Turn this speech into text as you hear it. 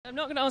I'm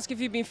not going to ask if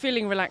you've been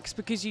feeling relaxed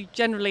because you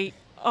generally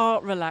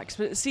are relaxed,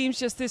 but it seems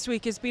just this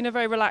week has been a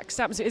very relaxed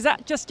atmosphere. Is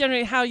that just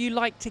generally how you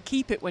like to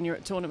keep it when you're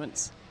at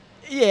tournaments?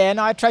 Yeah,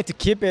 no, I try to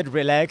keep it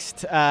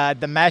relaxed.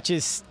 The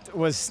matches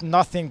was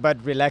nothing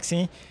but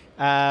relaxing.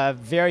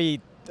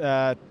 Very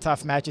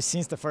tough matches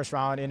since the first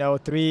round.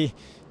 3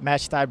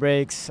 match tie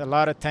breaks, a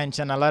lot of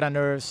tension, a lot of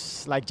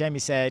nerves. Like Jamie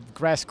said,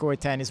 grass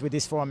court tennis with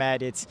this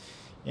format, it's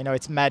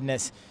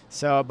madness.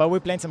 So, but we're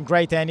playing some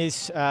great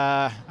tennis.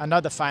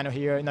 Another final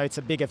here. It's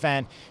a big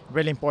event,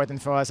 really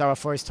important for us. Our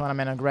first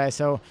tournament on grass.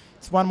 So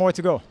it's one more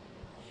to go.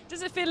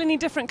 Does it feel any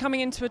different coming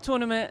into a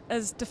tournament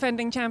as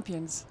defending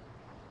champions?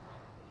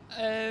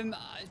 I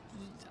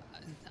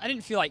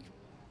didn't feel like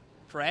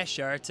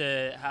pressure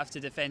to have to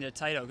defend a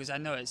title because I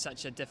know it's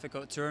such a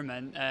difficult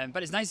tournament.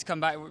 But it's nice to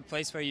come back to a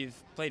place where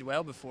you've played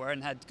well before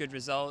and had good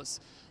results.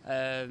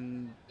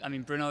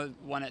 Bruno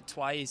won it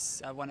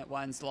twice. I won it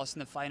once, lost in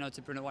the final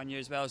to Bruno 1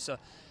 year as well. So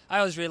I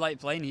always really like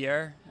playing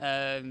here.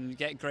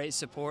 Get great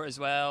support as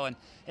well, and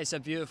it's a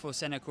beautiful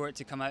centre court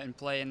to come out and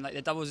play. And like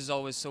the doubles is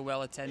always so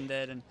well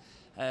attended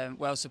and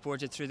well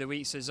supported through the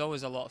week, so it's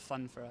always a lot of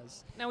fun for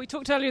us. Now, we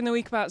talked earlier in the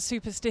week about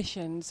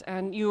superstitions,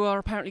 and you are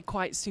apparently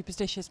quite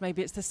superstitious.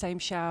 Maybe it's the same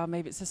shower,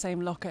 maybe it's the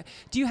same locker.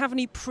 Do you have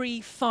any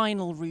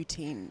pre-final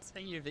routines? I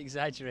think you've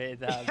exaggerated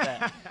that a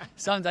bit.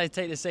 Sometimes I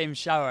take the same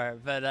shower,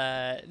 but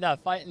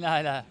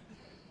no,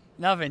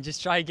 nothing.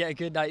 Just try and get a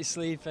good night's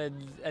sleep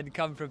and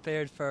come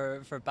prepared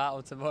for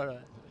battle tomorrow.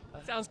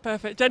 Sounds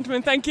perfect.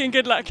 Gentlemen, thank you and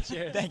good luck.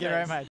 Cheers. Thank you very much.